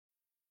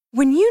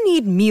When you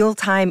need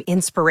mealtime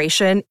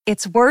inspiration,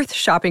 it's worth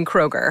shopping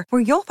Kroger,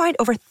 where you'll find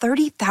over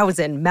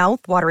 30,000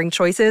 mouth-watering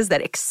choices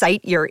that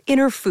excite your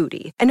inner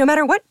foodie. And no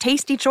matter what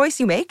tasty choice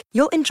you make,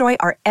 you'll enjoy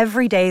our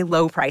everyday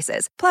low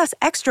prices, plus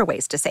extra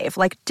ways to save,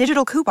 like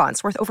digital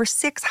coupons worth over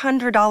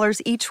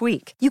 $600 each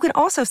week. You can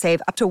also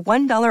save up to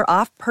 $1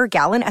 off per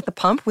gallon at the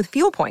pump with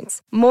fuel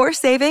points. More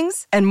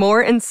savings and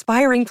more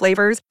inspiring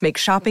flavors make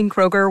shopping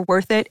Kroger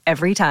worth it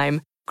every time.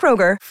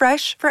 Kroger,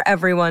 fresh for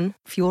everyone.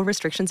 Fuel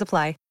restrictions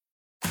apply.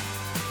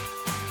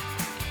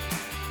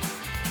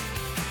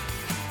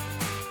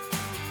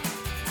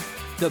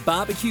 The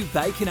barbecue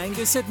bacon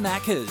Angus at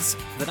Maccas.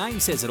 The name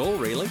says it all,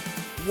 really.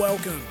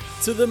 Welcome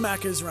to the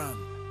Maccas Run.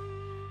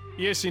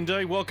 Yes,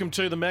 indeed. Welcome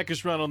to the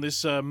Maccas Run on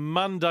this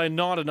Monday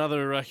night.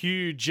 Another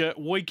huge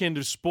weekend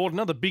of sport,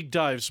 another big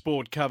day of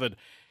sport covered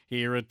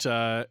here at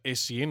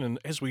SEN. And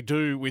as we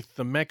do with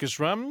the Maccas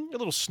Run, a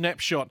little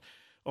snapshot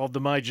of the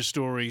major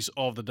stories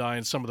of the day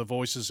and some of the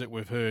voices that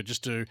we've heard,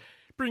 just to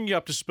bring you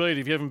up to speed.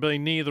 If you haven't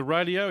been near the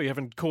radio, you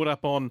haven't caught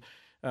up on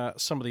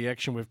some of the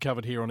action we've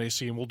covered here on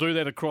SEN. We'll do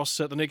that across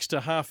the next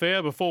half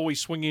hour before we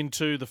swing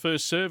into the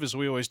first serve, as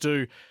we always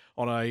do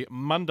on a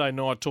Monday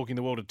night, talking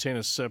the world of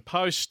tennis.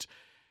 Post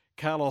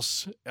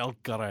Carlos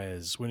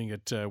Alcaraz winning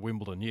at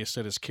Wimbledon. Yes,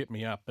 that has kept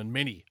me up, and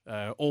many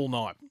all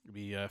night, to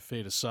be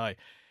fair to say.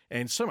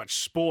 And so much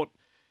sport,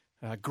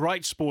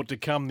 great sport to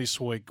come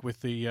this week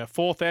with the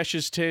fourth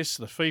Ashes Test,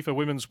 the FIFA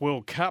Women's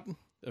World Cup,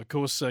 of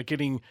course,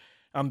 getting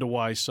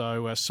underway.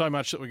 So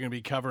much that we're going to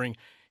be covering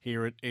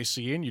here at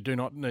SEN. You do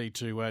not need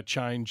to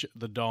change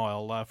the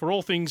dial. For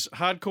all things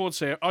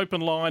hardcourts, our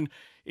open line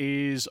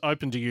is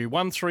open to you.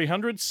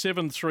 1300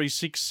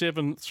 736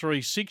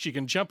 736. You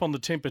can jump on the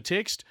temper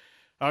text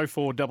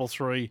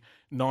 0433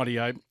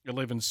 98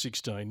 11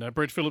 16.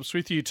 Brett Phillips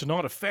with you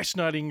tonight. A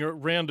fascinating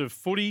round of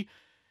footy.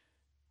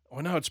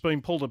 I know it's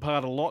been pulled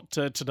apart a lot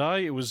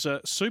today. It was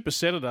Super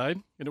Saturday,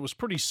 and it was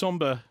pretty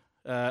sombre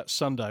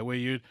Sunday, where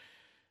you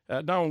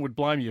no one would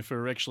blame you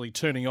for actually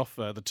turning off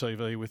the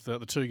TV with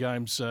the two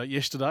games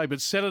yesterday. But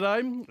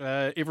Saturday,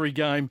 every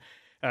game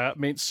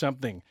meant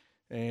something.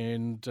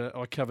 And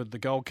I covered the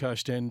Gold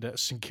Coast and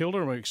St Kilda,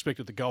 and we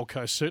expected the Gold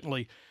Coast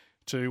certainly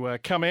to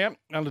come out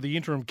under the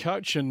interim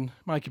coach and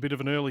make a bit of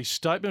an early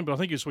statement. But I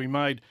think, as we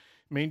made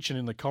mention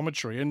in the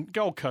commentary, and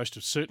Gold Coast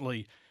have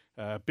certainly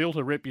built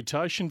a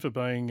reputation for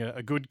being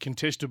a good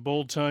contested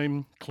ball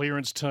team,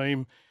 clearance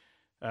team,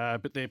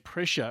 but their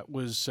pressure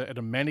was at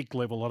a manic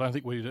level I don't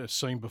think we'd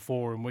seen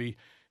before, and we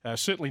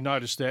certainly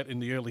noticed that in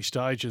the early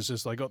stages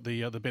as they got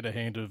the better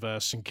hand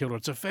of St Kilda.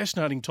 It's a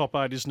fascinating top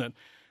eight, isn't it?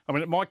 I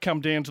mean, it might come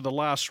down to the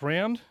last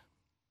round,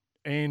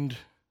 and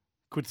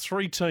could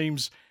three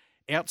teams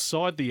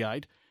outside the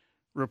eight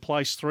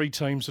replace three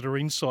teams that are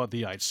inside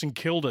the eight? St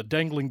Kilda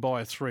dangling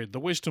by a thread, the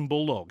Western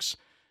Bulldogs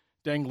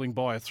dangling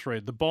by a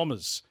thread, the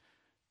Bombers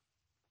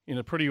in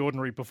a pretty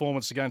ordinary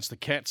performance against the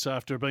Cats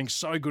after being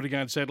so good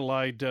against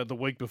Adelaide the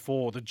week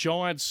before. The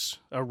Giants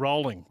are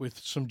rolling with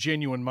some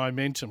genuine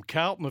momentum.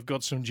 Carlton have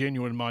got some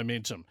genuine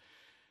momentum.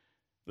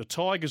 The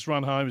Tigers'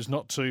 run home is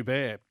not too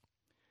bad.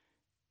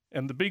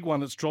 And the big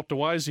one that's dropped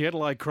away is the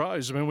Adelaide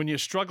Crows. I mean, when you're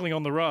struggling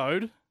on the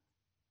road,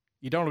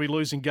 you don't want to be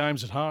losing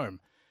games at home.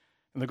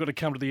 And they've got to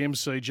come to the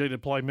MCG to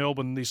play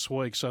Melbourne this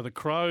week. So the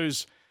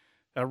Crows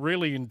are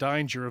really in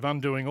danger of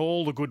undoing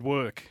all the good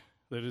work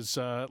that has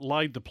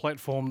laid the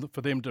platform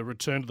for them to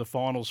return to the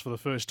finals for the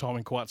first time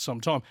in quite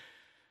some time.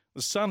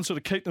 The Suns sort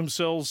of keep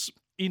themselves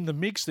in the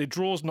mix. Their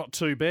draw's not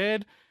too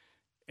bad.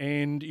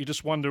 And you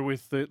just wonder,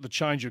 with the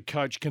change of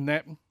coach, can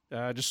that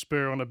just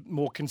spur on a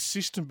more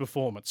consistent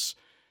performance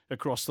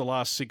across the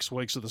last 6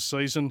 weeks of the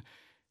season?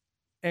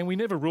 And we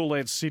never rule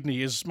out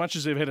Sydney. As much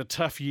as they've had a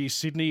tough year,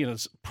 Sydney, and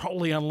it's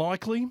probably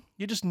unlikely,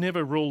 you just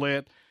never rule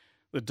out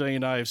the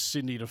DNA of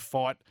Sydney to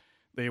fight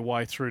their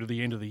way through to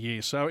the end of the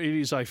year. So it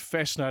is a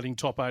fascinating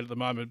top eight at the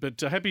moment.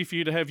 But happy for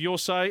you to have your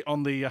say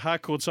on the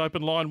Harcourts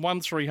open line,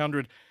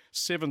 1300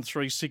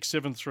 736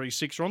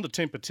 736, or on the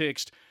temper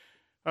text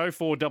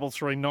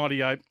 0433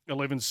 98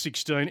 11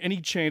 16.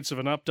 Any chance of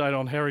an update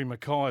on Harry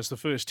Mackay is the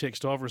first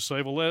text I've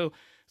received. Well,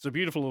 it's a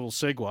beautiful little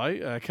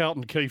segue.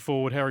 Carlton key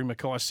forward Harry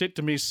Mackay set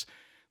to miss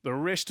the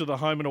rest of the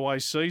home and away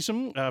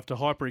season after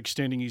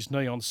hyperextending his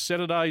knee on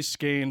Saturday.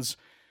 Scans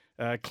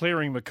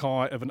clearing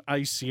Mackay of an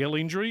ACL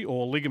injury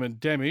or ligament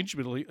damage,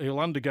 but he'll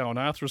undergo an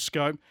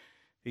arthroscope.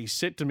 He's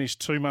set to miss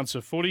 2 months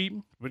of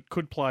footy, but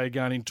could play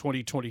again in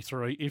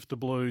 2023 if the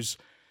Blues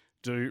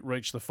do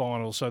reach the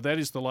final. So that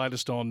is the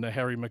latest on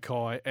Harry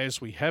Mackay as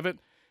we have it.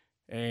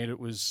 And it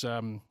was,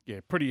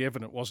 pretty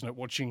evident, wasn't it,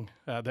 watching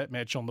that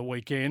match on the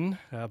weekend,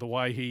 the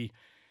way he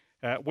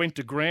went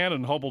to ground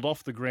and hobbled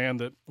off the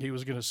ground, that he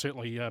was going to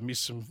certainly miss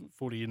some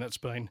footy, and that's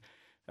been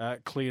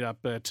cleared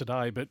up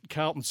today. But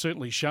Carlton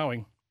certainly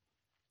showing,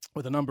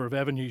 with a number of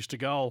avenues to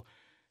goal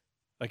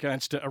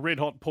against a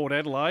red-hot Port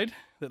Adelaide,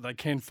 that they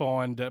can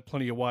find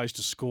plenty of ways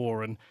to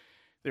score. And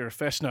they're a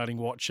fascinating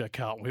watch,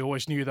 Carlton. We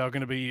always knew they were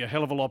going to be a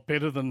hell of a lot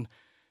better than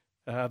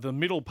the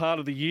middle part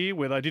of the year,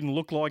 where they didn't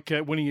look like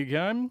winning a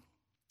game.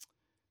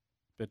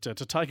 But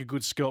to take a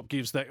good scalp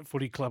gives that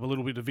footy club a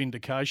little bit of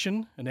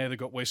vindication, and now they've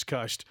got West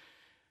Coast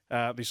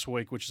this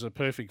week, which is a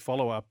perfect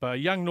follow-up.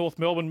 Young North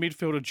Melbourne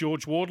midfielder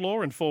George Wardlaw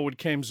and forward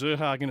Cam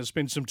Zerhagen has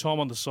spent some time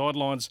on the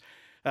sidelines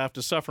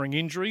after suffering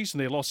injuries in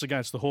their loss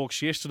against the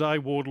Hawks yesterday.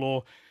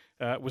 Wardlaw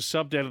was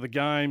subbed out of the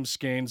game.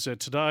 Scans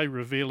today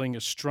revealing a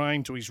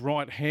strain to his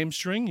right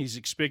hamstring. He's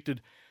expected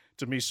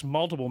to miss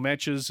multiple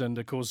matches, and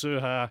of course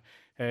Zerha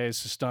has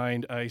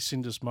sustained a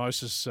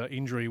syndesmosis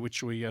injury,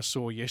 which we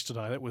saw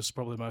yesterday. That was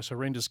probably the most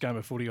horrendous game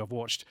of footy I've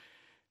watched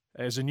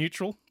as a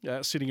neutral,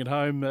 sitting at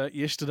home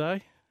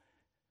yesterday.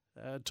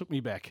 Took me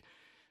back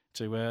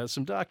to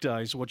some dark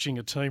days watching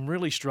a team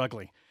really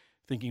struggling,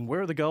 thinking,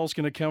 where are the goals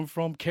going to come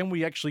from? Can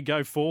we actually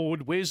go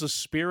forward? Where's the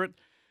spirit?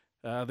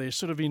 They're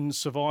sort of in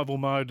survival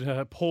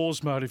mode,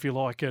 pause mode, if you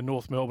like,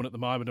 North Melbourne at the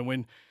moment. And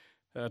when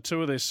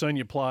two of their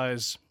senior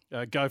players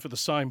go for the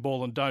same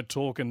ball and don't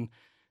talk and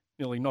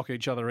nearly knock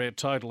each other out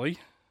totally,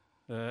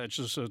 it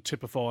just sort of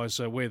typifies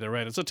where they're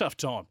at. It's a tough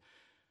time,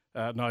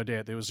 no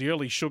doubt. There was the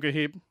early sugar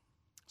hip.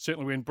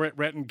 Certainly when Brett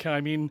Ratton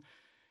came in,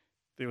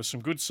 there were some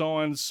good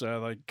signs.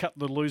 They cut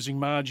the losing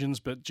margins,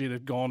 but, gee,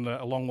 they've gone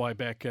a long way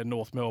back,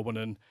 North Melbourne.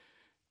 And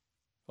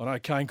I know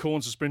Kane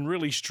Corns has been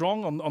really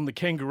strong on the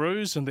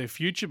Kangaroos and their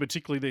future,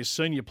 particularly their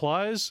senior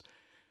players,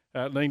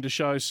 need to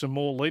show some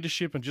more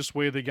leadership and just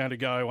where they're going to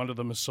go under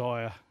the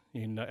Messiah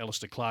in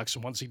Alistair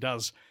Clarkson once he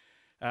does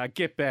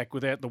get back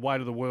without the weight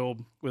of the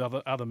world with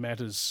other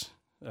matters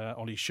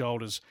on his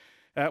shoulders.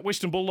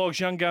 Western Bulldogs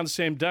young gun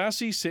Sam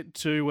Darcy set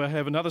to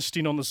have another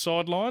stint on the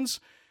sidelines.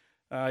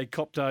 He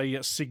copped a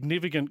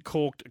significant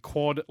corked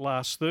quad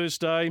last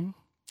Thursday.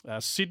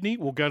 Sydney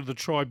will go to the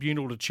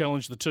tribunal to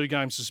challenge the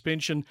 2-game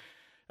suspension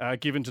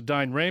given to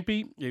Dane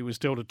Rampy. He was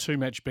dealt a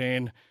 2-match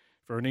ban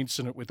for an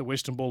incident with the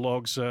Western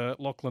Bulldogs'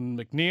 Lachlan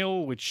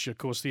McNeil, which, of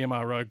course, the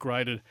MRO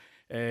graded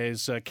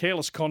as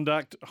careless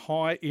conduct,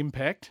 high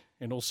impact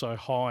and also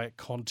high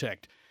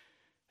contact.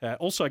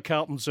 Also,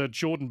 Carlton's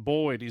Jordan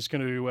Boyd is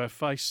going to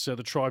face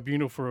the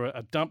tribunal for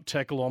a dump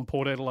tackle on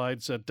Port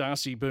Adelaide's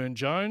Darcy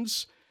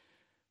Byrne-Jones,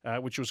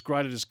 which was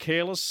graded as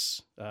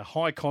careless,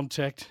 high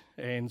contact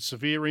and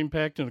severe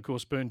impact. And, of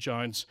course,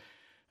 Byrne-Jones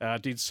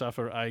did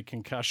suffer a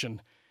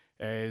concussion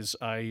as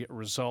a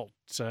result.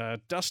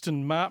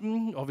 Dustin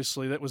Martin,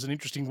 obviously that was an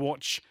interesting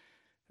watch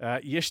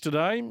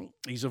yesterday.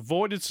 He's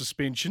avoided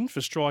suspension for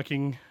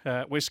striking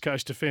West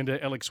Coast defender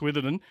Alex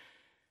Witherden.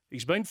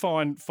 He's been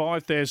fined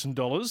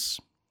 $5,000,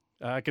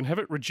 can have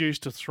it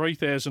reduced to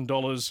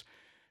 $3,000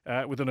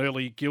 with an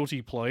early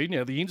guilty plea.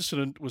 Now, the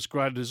incident was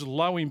graded as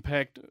low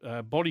impact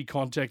body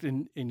contact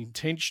and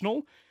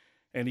intentional,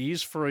 and he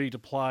is free to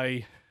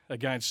play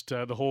against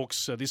the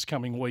Hawks this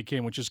coming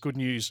weekend, which is good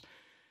news,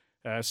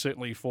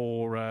 certainly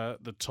for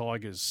the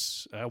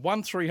Tigers.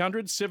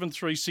 1300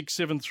 736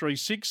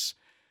 736.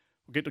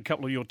 We'll get to a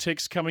couple of your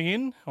texts coming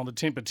in on the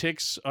temper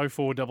text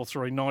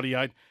 0433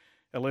 98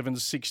 11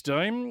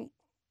 16.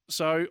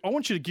 So I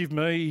want you to give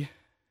me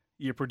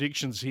your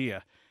predictions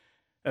here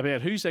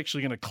about who's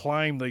actually going to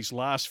claim these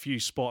last few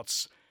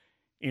spots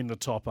in the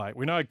top 8.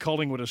 We know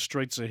Collingwood are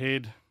streets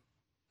ahead.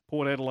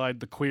 Port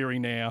Adelaide, the query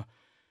now.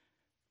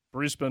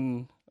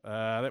 Brisbane,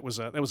 that was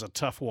a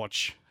tough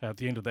watch at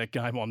the end of that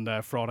game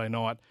on Friday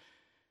night.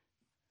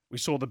 We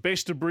saw the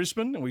best of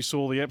Brisbane and we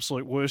saw the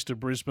absolute worst of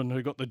Brisbane,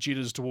 who got the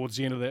jitters towards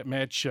the end of that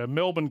match.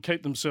 Melbourne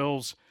keep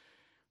themselves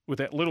with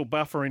that little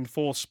buffer in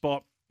 4th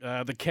spot.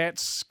 The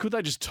Cats, could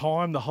they just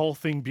time the whole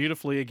thing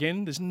beautifully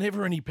again? There's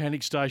never any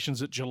panic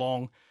stations at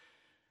Geelong.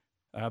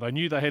 They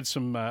knew they had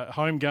some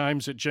home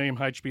games at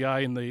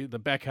GMHBA in the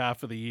back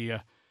half of the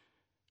year.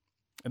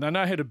 And they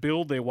know how to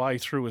build their way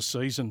through a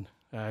season,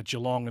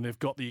 Geelong, and they've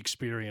got the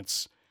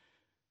experience.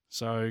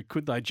 So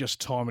could they just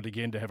time it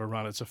again to have a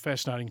run? It's a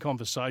fascinating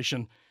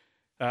conversation.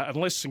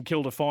 Unless St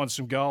Kilda finds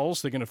some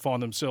goals, they're going to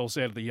find themselves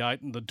out of the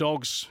 8. And the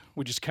Dogs,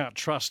 we just can't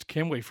trust,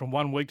 can we, from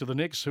one week to the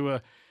next, who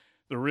are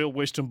the real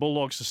Western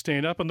Bulldogs to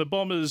stand up. And the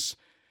Bombers,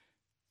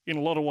 in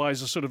a lot of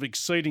ways, are sort of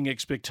exceeding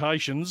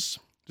expectations.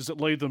 Does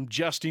it leave them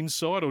just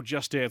inside or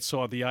just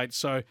outside the 8?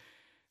 So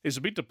there's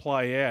a bit to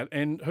play out.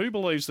 And who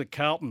believes that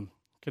Carlton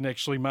can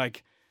actually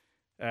make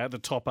the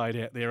top 8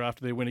 out there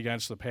after their win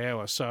against the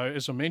Power? So,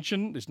 as I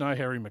mentioned, there's no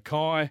Harry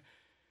Mackay.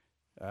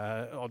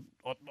 I've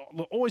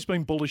always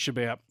been bullish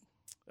about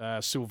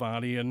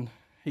Silvani, and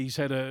he's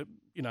had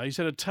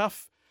a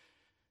tough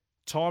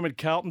time at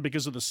Carlton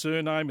because of the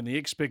surname and the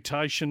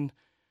expectation.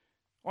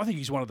 I think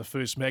he's one of the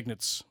first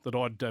magnets that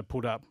I'd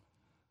put up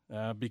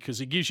because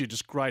he gives you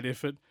just great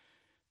effort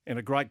and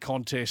a great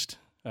contest.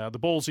 The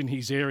ball's in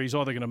his area. He's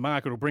either going to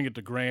mark it or bring it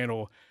to ground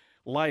or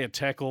lay a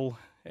tackle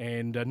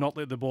and not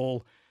let the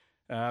ball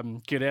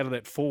get out of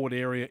that forward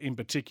area in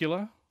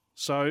particular.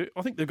 So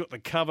I think they've got the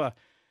cover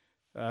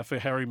for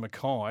Harry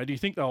Mackay. Do you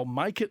think they'll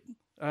make it,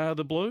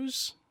 the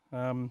Blues?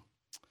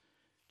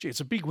 It's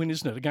a big win,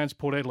 isn't it, against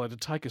Port Adelaide to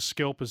take a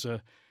scalp as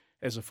a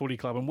footy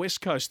club. And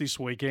West Coast this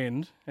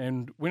weekend,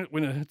 and when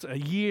it's a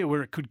year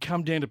where it could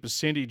come down to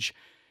percentage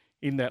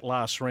in that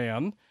last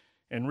round,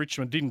 and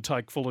Richmond didn't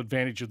take full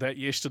advantage of that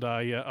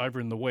yesterday over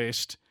in the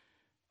West.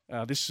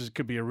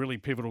 Could be a really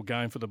pivotal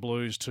game for the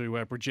Blues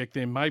to project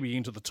them maybe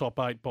into the top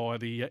 8 by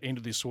the end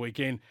of this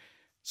weekend.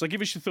 So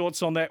give us your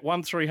thoughts on that.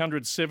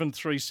 1300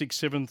 736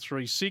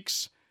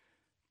 736.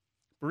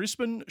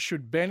 Brisbane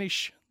should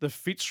banish the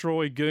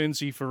Fitzroy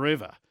Guernsey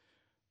forever.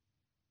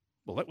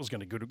 Well, that was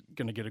going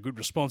to get a good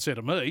response out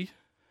of me.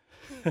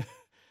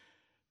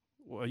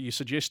 Well, are you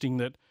suggesting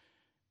that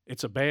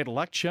it's a bad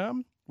luck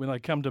charm when they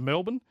come to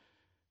Melbourne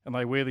and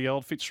they wear the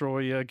old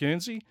Fitzroy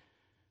Guernsey?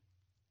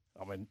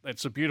 I mean,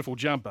 it's a beautiful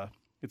jumper.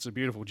 It's a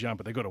beautiful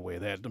jumper. They've got to wear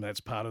that. I mean,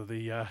 that's part of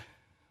the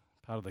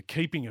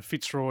keeping of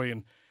Fitzroy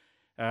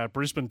and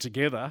Brisbane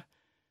together.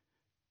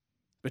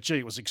 But gee,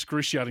 it was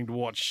excruciating to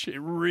watch. It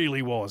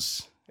really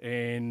was.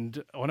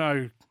 And I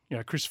know,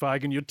 Chris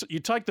Fagan, you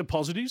take the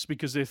positives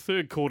because their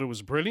third quarter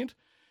was brilliant.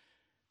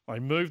 They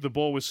moved the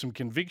ball with some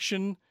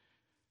conviction.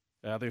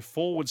 Their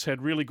forwards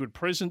had really good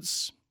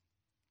presence.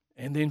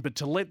 But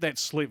to let that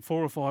slip,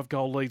 4 or 5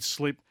 goal lead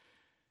slip,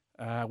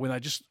 when they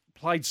just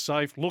played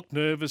safe, looked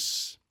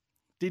nervous,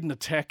 didn't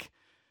attack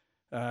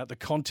the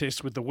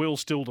contest with the will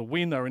still to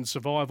win. They were in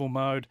survival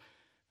mode.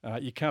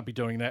 You can't be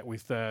doing that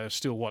with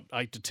still,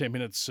 8 to 10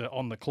 minutes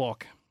on the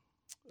clock.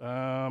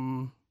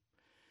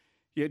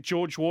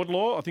 George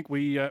Wardlaw, I think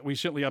we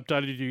certainly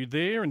updated you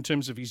there in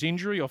terms of his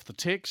injury off the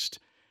text.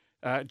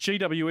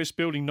 GWS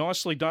building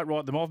nicely, don't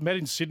write them off. Matt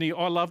in Sydney,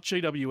 I love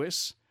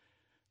GWS.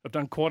 I've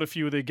done quite a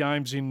few of their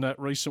games in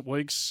recent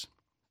weeks.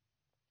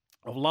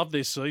 I've loved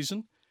their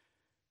season.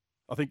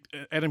 I think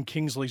Adam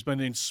Kingsley's been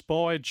an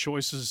inspired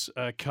choice as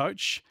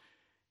coach.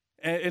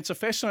 It's a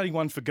fascinating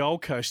one for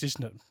Gold Coast,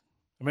 isn't it?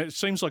 I mean, it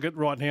seems like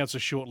right now it's a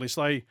short list.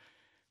 They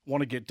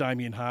want to get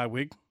Damien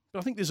Hardwick. But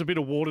I think there's a bit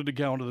of water to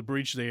go under the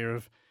bridge there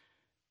of,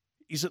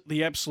 is it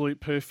the absolute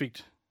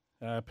perfect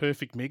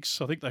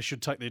mix? I think they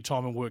should take their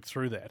time and work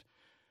through that.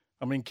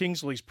 I mean,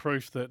 Kingsley's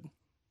proof that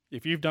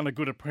if you've done a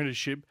good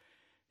apprenticeship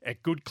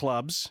at good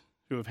clubs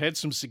who have had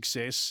some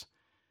success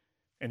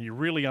and you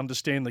really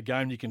understand the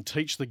game, you can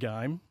teach the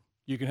game,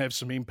 you can have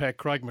some impact.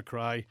 Craig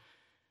McRae,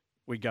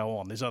 we go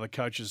on. There's other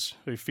coaches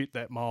who fit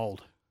that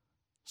mould.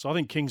 So I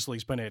think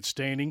Kingsley's been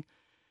outstanding.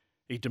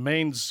 He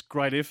demands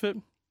great effort,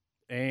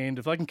 and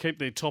if they can keep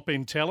their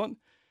top-end talent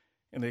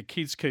and their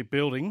kids keep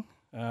building,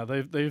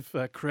 they've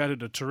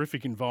created a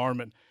terrific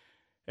environment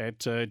at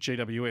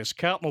GWS.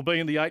 Carlton will be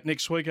in the 8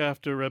 next week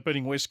after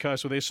beating West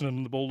Coast with Essendon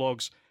and the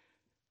Bulldogs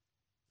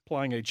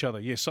playing each other.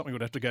 Yes, something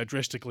would have to go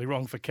drastically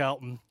wrong for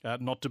Carlton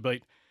not to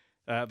beat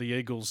the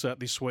Eagles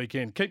this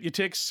weekend. Keep your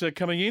texts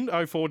coming in,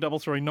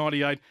 0433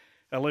 98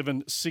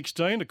 11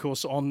 16, of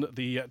course, on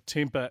the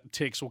Temper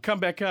text. We'll come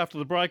back after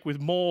the break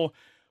with more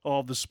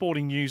of the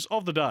sporting news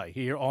of the day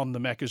here on the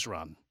Maccas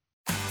Run.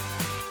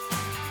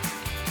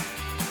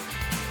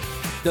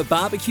 The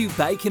barbecue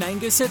bacon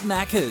Angus at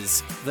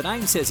Maccas. The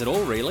name says it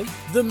all, really.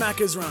 The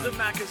Maccas Run. The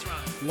Maccas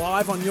Run.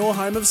 Live on your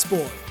home of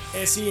sport,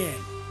 SEN.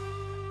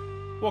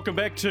 Welcome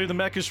back to the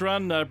Maccas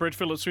Run. Brett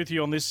Phillips with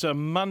you on this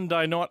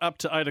Monday night up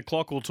to 8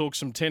 o'clock. We'll talk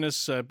some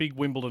tennis, big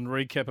Wimbledon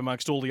recap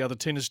amongst all the other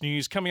tennis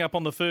news. Coming up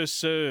on the first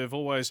serve,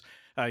 always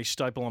a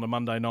staple on a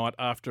Monday night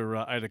after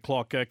 8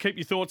 o'clock. Keep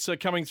your thoughts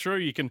coming through.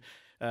 You can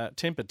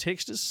temper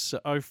text us,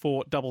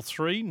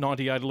 0433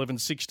 98 11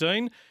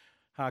 16.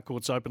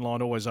 Harcourt's open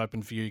line, always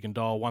open for you. You can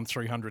dial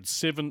 1300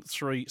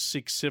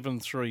 736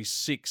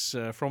 736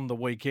 from the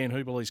weekend.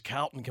 Who believes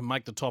Carlton can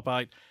make the top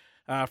 8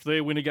 after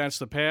their win against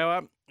the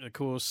Power? Of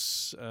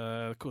course,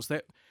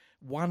 that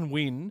one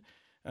win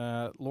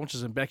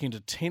launches them back into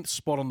 10th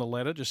spot on the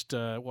ladder, just,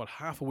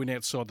 half a win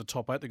outside the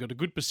top 8. They've got a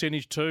good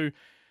percentage too,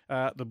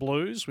 the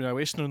Blues. We know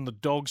Essendon and the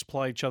Dogs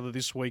play each other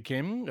this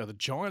weekend. The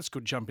Giants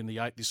could jump in the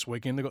 8 this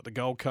weekend. They've got the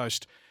Gold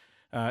Coast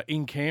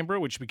in Canberra,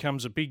 which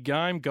becomes a big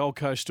game. Gold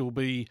Coast will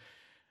be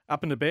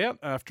up and about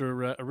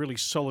after a really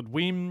solid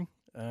win.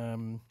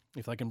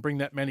 If they can bring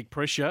that manic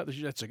pressure,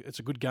 it's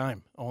a good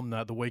game on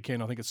the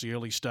weekend. I think it's the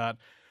early start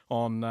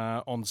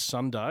on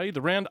Sunday.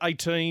 The round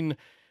 18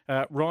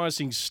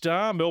 rising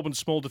star, Melbourne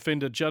small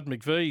defender Judd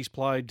McVie. He's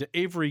played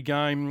every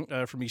game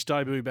from his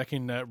debut back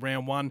in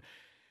round 1.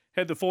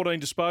 Had the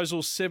 14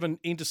 disposals, 7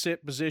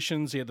 intercept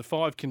possessions. He had the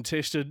 5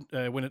 contested,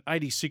 went at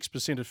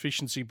 86%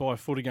 efficiency by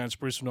foot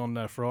against Brisbane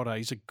on Friday.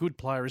 He's a good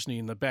player, isn't he,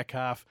 in the back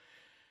half,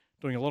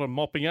 doing a lot of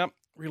mopping up.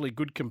 Really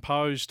good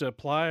composed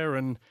player,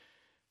 and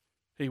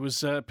he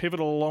was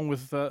pivotal along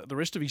with the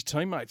rest of his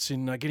teammates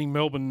in getting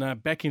Melbourne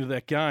back into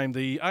that game.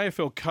 The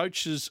AFL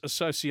Coaches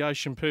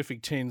Association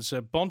Perfect Tens,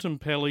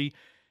 Bontempelli,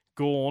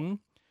 Gawn,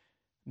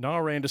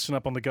 Noah Anderson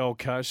up on the Gold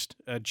Coast,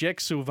 Jack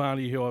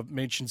Silvani, who I've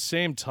mentioned,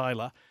 Sam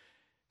Taylor.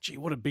 Gee,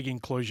 what a big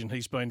inclusion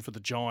he's been for the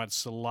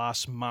Giants the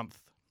last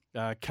month,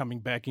 coming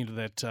back into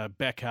that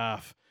back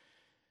half.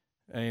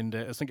 And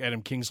I think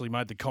Adam Kingsley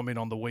made the comment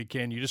on the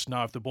weekend, you just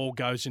know if the ball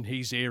goes in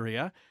his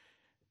area,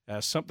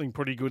 something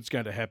pretty good's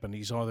going to happen.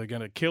 He's either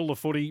going to kill the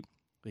footy,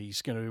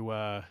 he's going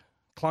to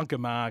clunk a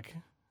mark,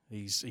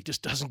 he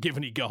just doesn't give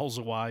any goals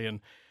away,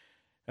 and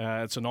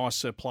it's a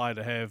nice player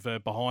to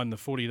have behind the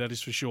footy, that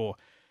is for sure.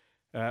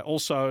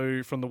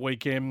 Also from the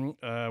weekend,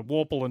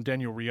 Warple and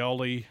Daniel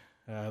Rioli,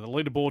 the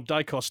leaderboard,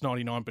 Dacos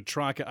 99,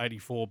 Petrarca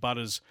 84,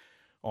 Butters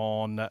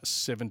on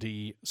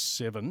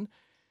 77.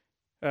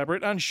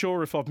 Brett,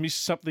 unsure if I've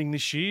missed something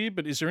this year,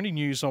 but is there any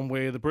news on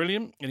where the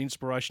brilliant and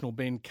inspirational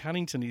Ben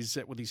Cunnington is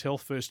at with his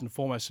health first and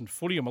foremost in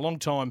footy? I'm a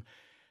long-time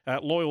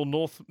loyal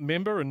North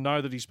member and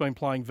know that he's been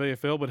playing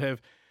VFL, but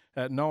have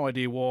no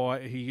idea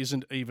why he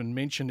isn't even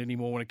mentioned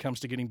anymore when it comes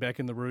to getting back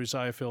in the Roos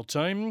AFL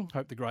team.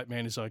 Hope the great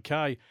man is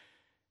okay.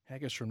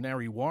 Haggis from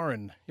Narry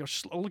Warren. I was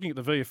just looking at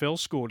the VFL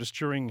score just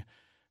during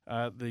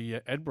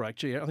the ad break.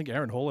 Gee, I think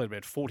Aaron Hall had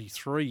about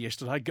 43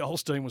 yesterday.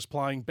 Goldstein was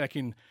playing back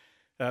in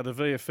the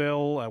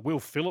VFL. Will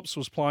Phillips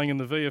was playing in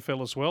the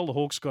VFL as well. The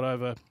Hawks got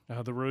over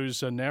the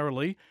Roos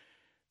narrowly.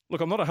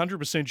 Look, I'm not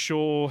 100%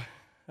 sure,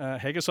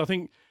 Haggis.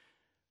 The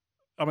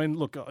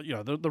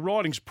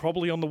writing's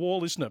probably on the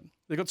wall, isn't it?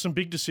 They've got some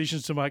big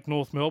decisions to make,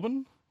 North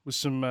Melbourne, with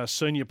some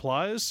senior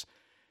players,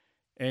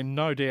 and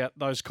no doubt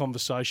those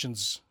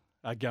conversations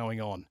are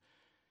going on.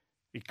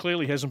 It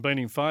clearly hasn't been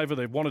in favour.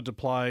 They've wanted to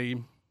play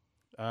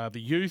the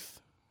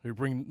youth, who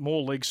bring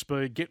more leg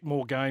speed, get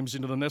more games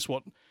into them. That's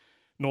what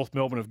North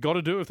Melbourne have got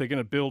to do if they're going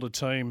to build a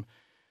team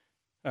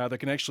that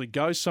can actually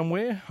go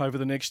somewhere over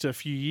the next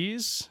few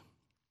years.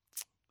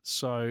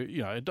 So,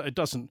 it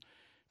doesn't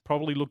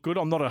probably look good.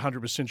 I'm not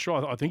 100%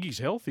 sure. I think his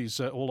health is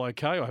all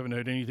okay. I haven't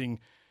heard anything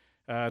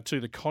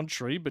to the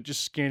contrary, but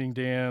just scanning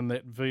down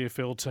that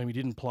VFL team, he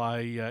didn't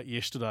play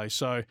yesterday.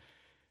 So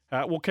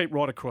we'll keep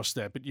right across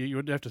that. But you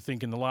would have to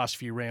think in the last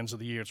few rounds of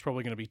the year, it's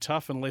probably going to be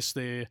tough unless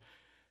there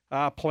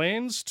are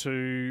plans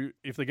to,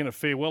 if they're going to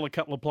farewell a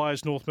couple of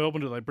players, North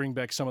Melbourne, do they bring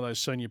back some of those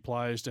senior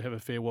players to have a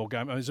farewell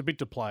game? There's a bit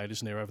to play,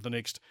 isn't there, over the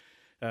next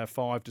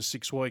 5 to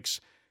 6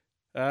 weeks.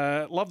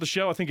 Love the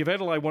show. I think if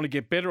Adelaide want to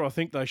get better, I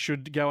think they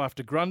should go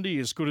after Grundy.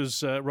 As good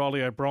as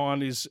Riley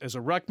O'Brien is as a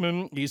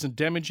ruckman, he isn't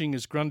damaging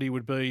as Grundy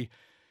would be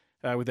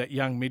with that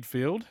young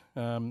midfield.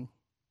 I'm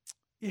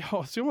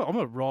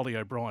a Riley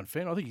O'Brien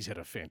fan. I think he's had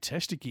a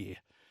fantastic year.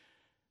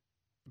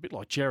 A bit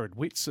like Jared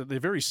Witts. They're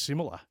very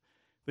similar.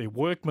 They're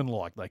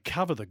workmanlike. They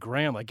cover the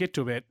ground. They just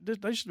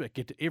about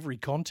get to every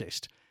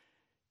contest.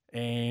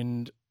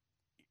 And,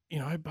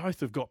 both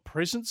have got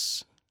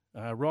presence.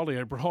 Riley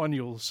O'Brien,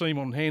 you'll see him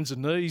on hands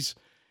and knees,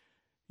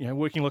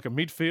 working like a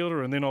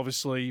midfielder and then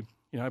obviously,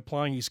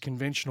 playing his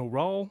conventional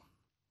role.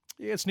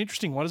 Yeah, it's an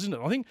interesting one, isn't it?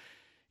 I think,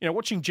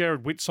 watching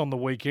Jared Witts on the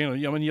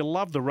weekend, you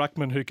love the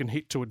ruckman who can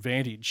hit to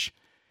advantage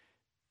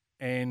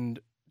and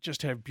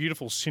just have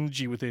beautiful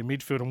synergy with their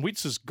midfield, and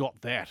Witts has got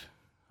that.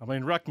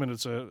 Ruckman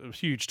is a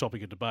huge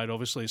topic of debate,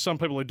 obviously. Some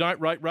people who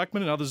don't rate ruckman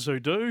and others who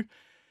do.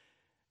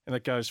 And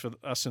that goes for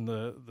us in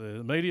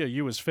the media,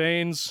 you as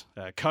fans,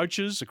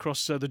 coaches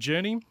across the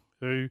journey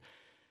who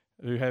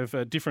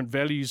have different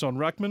values on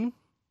ruckman.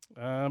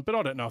 But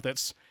I don't know if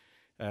that's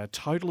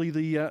totally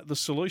the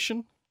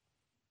solution.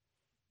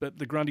 But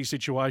the Grundy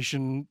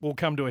situation will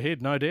come to a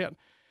head, no doubt,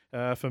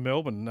 for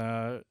Melbourne.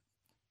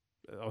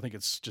 I think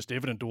it's just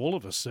evident to all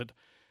of us that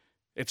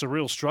it's a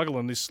real struggle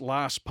in this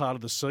last part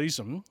of the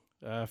season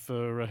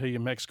for he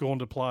and Max Gawn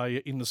to play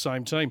in the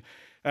same team.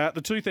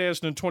 The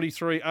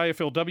 2023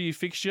 AFLW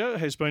fixture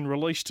has been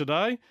released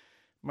today,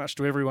 much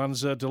to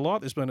everyone's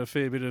delight. There's been a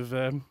fair bit of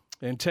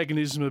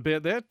antagonism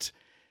about that.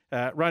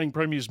 Reigning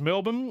premiers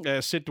Melbourne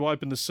set to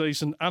open the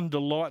season under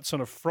lights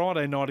on a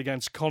Friday night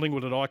against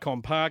Collingwood at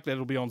Icon Park.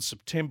 That'll be on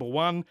September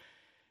 1,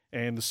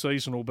 and the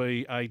season will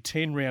be a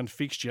 10-round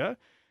fixture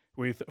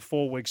with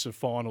 4 weeks of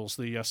finals,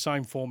 the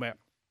same format.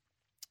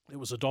 It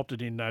was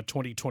adopted in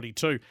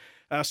 2022.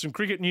 Some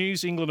cricket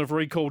news. England have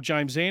recalled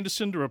James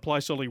Anderson to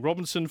replace Ollie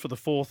Robinson for the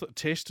 4th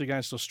test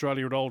against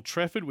Australia at Old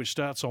Trafford, which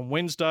starts on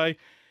Wednesday.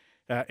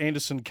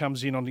 Anderson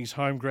comes in on his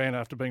home ground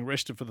after being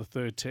rested for the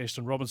 3rd test,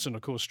 and Robinson,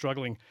 of course,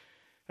 struggling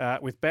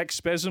with back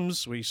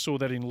spasms. We saw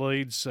that in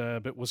Leeds,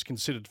 but was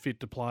considered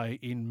fit to play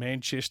in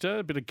Manchester.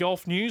 A bit of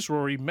golf news.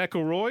 Rory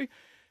McIlroy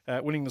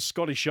winning the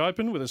Scottish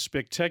Open with a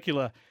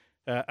spectacular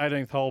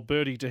 18th hole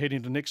birdie to head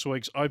into next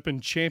week's Open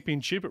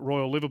Championship at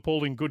Royal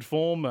Liverpool in good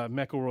form.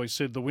 McIlroy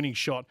said the winning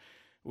shot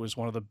was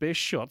one of the best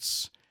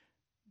shots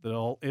that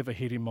I'll ever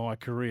hit in my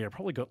career.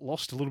 Probably got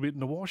lost a little bit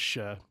in the wash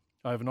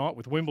overnight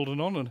with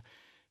Wimbledon on and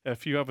a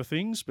few other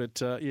things. But,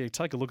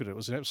 take a look at it. It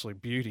was an absolute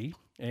beauty.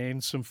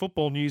 And some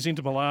football news.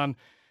 Inter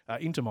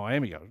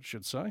Miami, I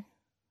should say.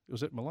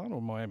 Was it Milan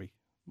or Miami?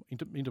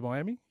 Inter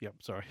Miami? Yep,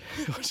 sorry.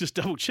 I was just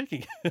double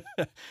checking.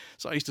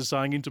 So used to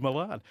saying Inter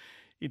Milan.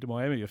 Inter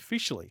Miami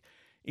officially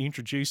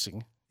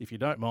introducing, if you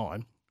don't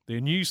mind, their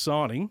new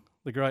signing,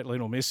 the great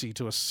Lionel Messi,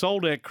 to a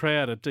sold-out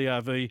crowd at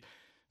DRV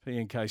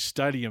PNK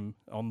Stadium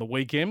on the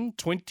weekend.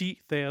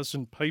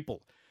 20,000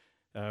 people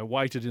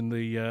waited in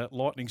the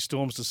lightning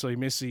storms to see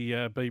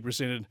Messi be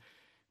presented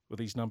with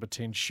his number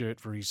 10 shirt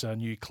for his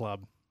new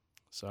club.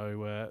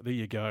 So there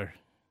you go.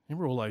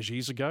 Remember all those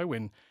years ago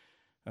when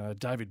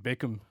David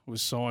Beckham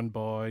was signed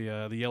by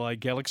the LA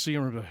Galaxy? I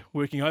remember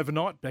working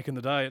overnight back in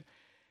the day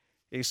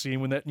at SEN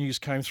when that news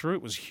came through.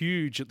 It was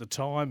huge at the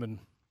time, and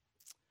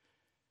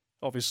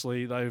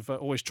obviously they've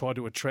always tried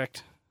to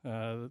attract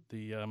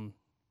the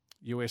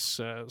US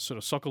sort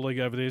of soccer league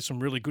over there, some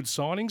really good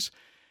signings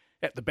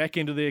at the back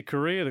end of their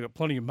career. They've got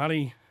plenty of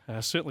money,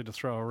 certainly to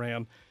throw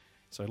around.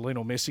 So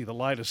Lionel Messi, the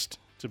latest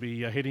to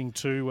be heading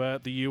to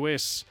the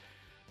US.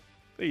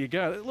 There you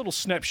go, a little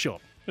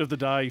snapshot of the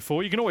day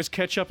for you. You can always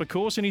catch up, of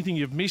course, anything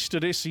you've missed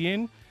at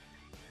SEN.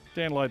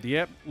 Download the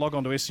app, log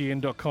on to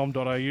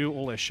sen.com.au.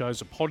 All our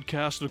shows are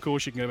podcasted, of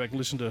course. You can go back and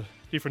listen to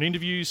different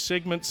interviews,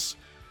 segments,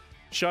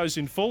 shows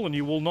in full, and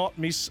you will not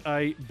miss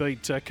a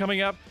beat.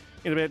 Coming up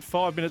in about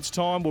 5 minutes'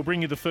 time, we'll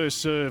bring you the first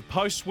serve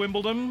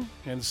post-Wimbledon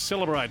and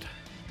celebrate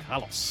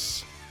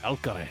Carlos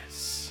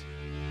Alcaraz.